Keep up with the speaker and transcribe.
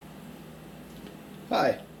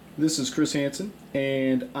Hi, this is Chris Hansen,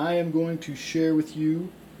 and I am going to share with you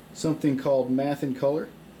something called Math in Color.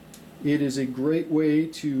 It is a great way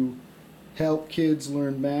to help kids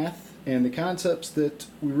learn math, and the concepts that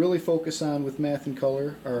we really focus on with Math in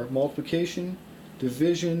Color are multiplication,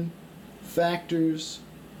 division, factors,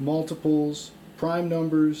 multiples, prime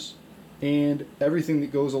numbers, and everything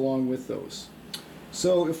that goes along with those.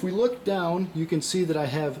 So if we look down, you can see that I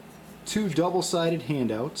have two double-sided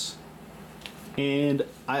handouts. And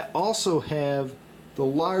I also have the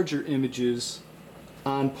larger images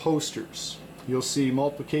on posters. You'll see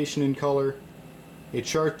multiplication in color, a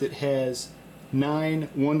chart that has 9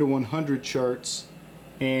 1 to 100 charts,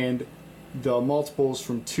 and the multiples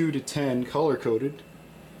from 2 to 10 color coded,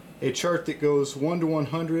 a chart that goes 1 to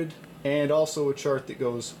 100, and also a chart that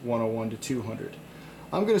goes 101 to 200.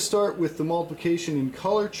 I'm going to start with the multiplication in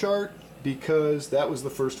color chart because that was the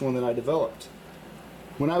first one that I developed.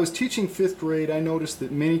 When I was teaching 5th grade, I noticed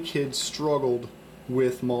that many kids struggled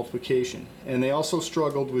with multiplication, and they also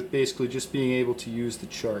struggled with basically just being able to use the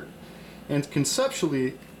chart. And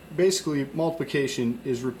conceptually, basically multiplication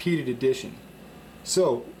is repeated addition.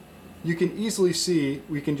 So you can easily see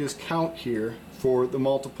we can just count here for the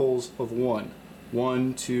multiples of 1.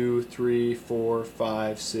 1, 2, 3, 4,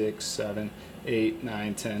 5, 6, 7, 8,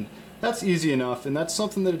 9, 10. That's easy enough, and that's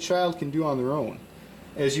something that a child can do on their own.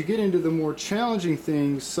 As you get into the more challenging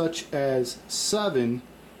things such as 7,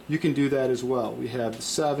 you can do that as well. We have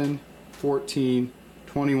 7, 14,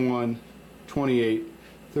 21, 28,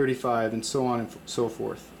 35, and so on and so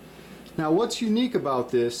forth. Now what's unique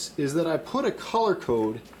about this is that I put a color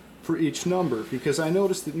code for each number because I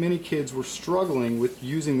noticed that many kids were struggling with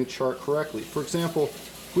using the chart correctly. For example,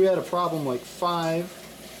 if we had a problem like 5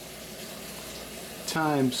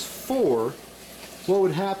 times 4, what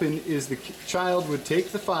would happen is the child would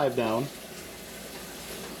take the 5 down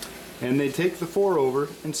and they'd take the 4 over,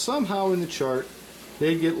 and somehow in the chart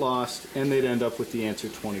they'd get lost and they'd end up with the answer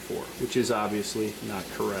 24, which is obviously not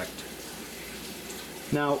correct.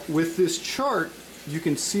 Now with this chart you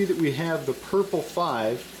can see that we have the purple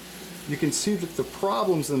 5. You can see that the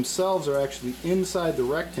problems themselves are actually inside the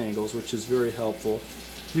rectangles, which is very helpful.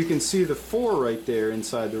 You can see the 4 right there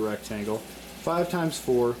inside the rectangle. 5 times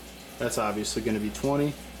 4, that's obviously going to be 20.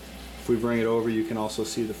 If we bring it over, you can also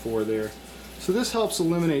see the 4 there. So this helps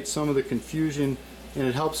eliminate some of the confusion, and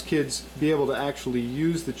it helps kids be able to actually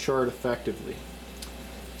use the chart effectively.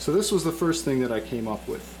 So this was the first thing that I came up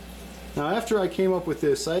with. Now after I came up with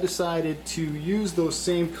this, I decided to use those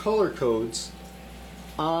same color codes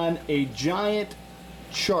on a giant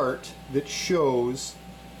chart that shows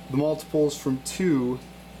the multiples from 2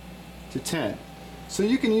 to 10. So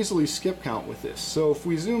you can easily skip count with this. So if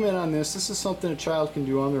we zoom in on this, this is something a child can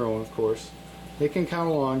do on their own, of course. They can count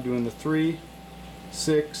along doing the 3,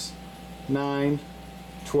 6, 9,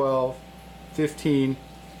 12, 15,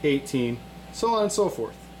 18, so on and so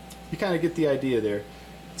forth. You kind of get the idea there.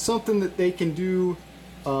 It's something that they can do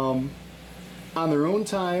on their own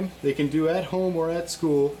time. They can do at home or at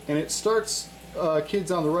school, and it starts kids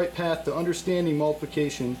on the right path to understanding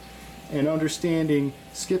multiplication and understanding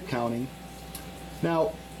skip counting.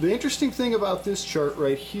 Now, the interesting thing about this chart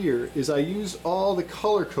right here is I use all the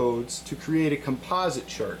color codes to create a composite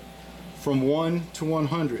chart from 1 to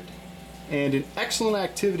 100. And an excellent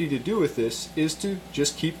activity to do with this is to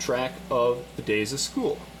just keep track of the days of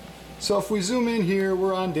school. So if we zoom in here,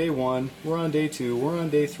 we're on day 1, we're on day 2, we're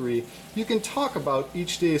on day 3. You can talk about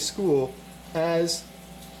each day of school as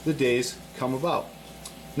the days come about.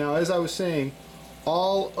 Now, as I was saying,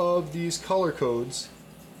 all of these color codes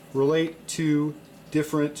relate to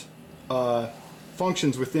different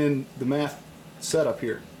functions within the math setup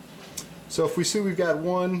here. So if we see we've got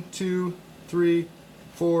 1, 2, 3,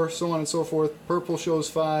 4, so on and so forth. Purple shows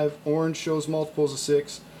 5, orange shows multiples of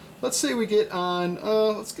 6. Let's say we get on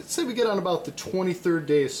about the 23rd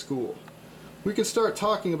day of school. We can start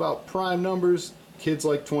talking about prime numbers. Kids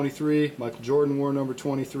like 23. Michael Jordan wore number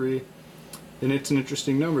 23, and it's an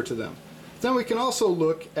interesting number to them. Then we can also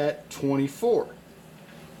look at 24.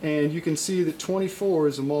 And you can see that 24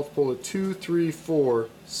 is a multiple of 2, 3, 4,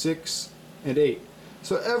 6, and 8.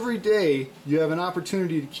 So every day you have an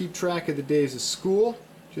opportunity to keep track of the days of school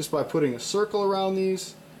just by putting a circle around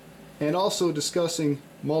these, and also discussing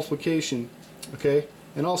multiplication, okay,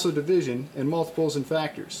 and also division and multiples and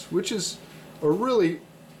factors, which is a really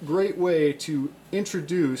great way to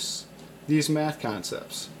introduce these math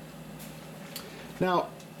concepts. Now,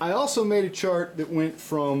 I also made a chart that went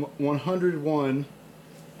from 101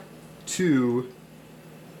 to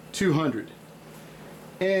 200.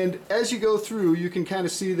 And as you go through, you can kind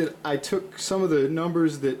of see that I took some of the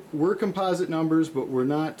numbers that were composite numbers but were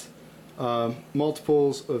not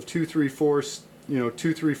multiples of 2, 3, 4,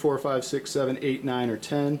 2, 3, 4, 5, 6, 7, 8, 9, or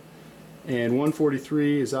 10. And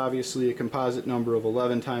 143 is obviously a composite number of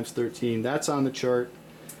 11 times 13. That's on the chart.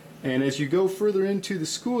 And as you go further into the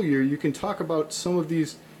school year, you can talk about some of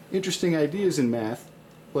these interesting ideas in math.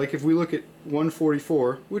 Like if we look at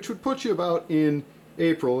 144, which would put you about in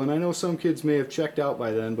April, and I know some kids may have checked out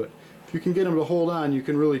by then, but if you can get them to hold on, you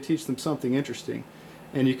can really teach them something interesting.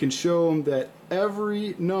 And you can show them that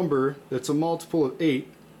every number that's a multiple of 8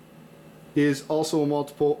 is also a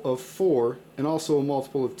multiple of 4 and also a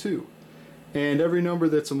multiple of 2. And every number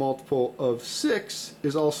that's a multiple of 6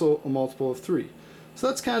 is also a multiple of 3. So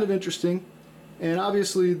that's kind of interesting. And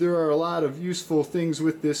obviously there are a lot of useful things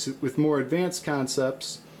with this, with more advanced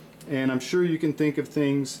concepts. And I'm sure you can think of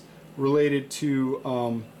things related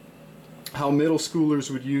to how middle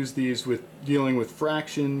schoolers would use these with dealing with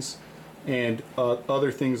fractions and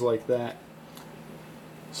other things like that.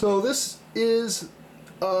 So this is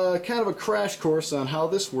kind of a crash course on how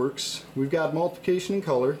this works. We've got multiplication in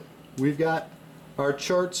color. We've got our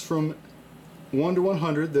charts from 1 to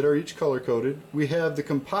 100 that are each color coded. We have the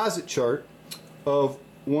composite chart of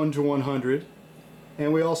 1 to 100,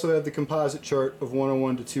 and we also have the composite chart of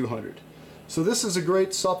 101 to 200. So this is a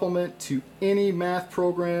great supplement to any math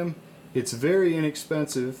program. It's very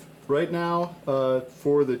inexpensive. Right now,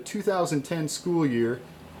 for the 2010 school year,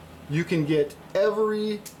 you can get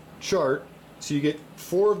every chart. So you get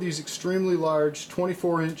 4 of these extremely large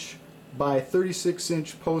 24-inch by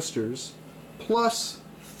 36-inch posters, plus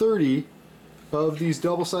 30 of these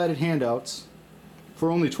double-sided handouts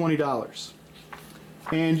for only $20.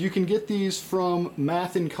 And you can get these from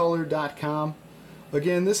mathincolor.com.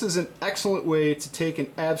 Again, this is an excellent way to take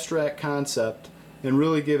an abstract concept and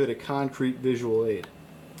really give it a concrete visual aid.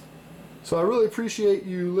 So I really appreciate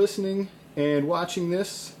you listening and watching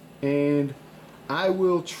this, and I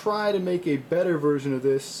will try to make a better version of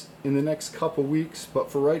this in the next couple weeks,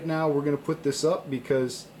 but for right now we're going to put this up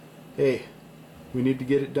because, hey, we need to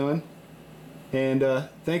get it done. And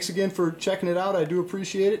thanks again for checking it out. I do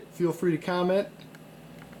appreciate it. Feel free to comment.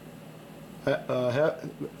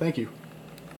 Thank you.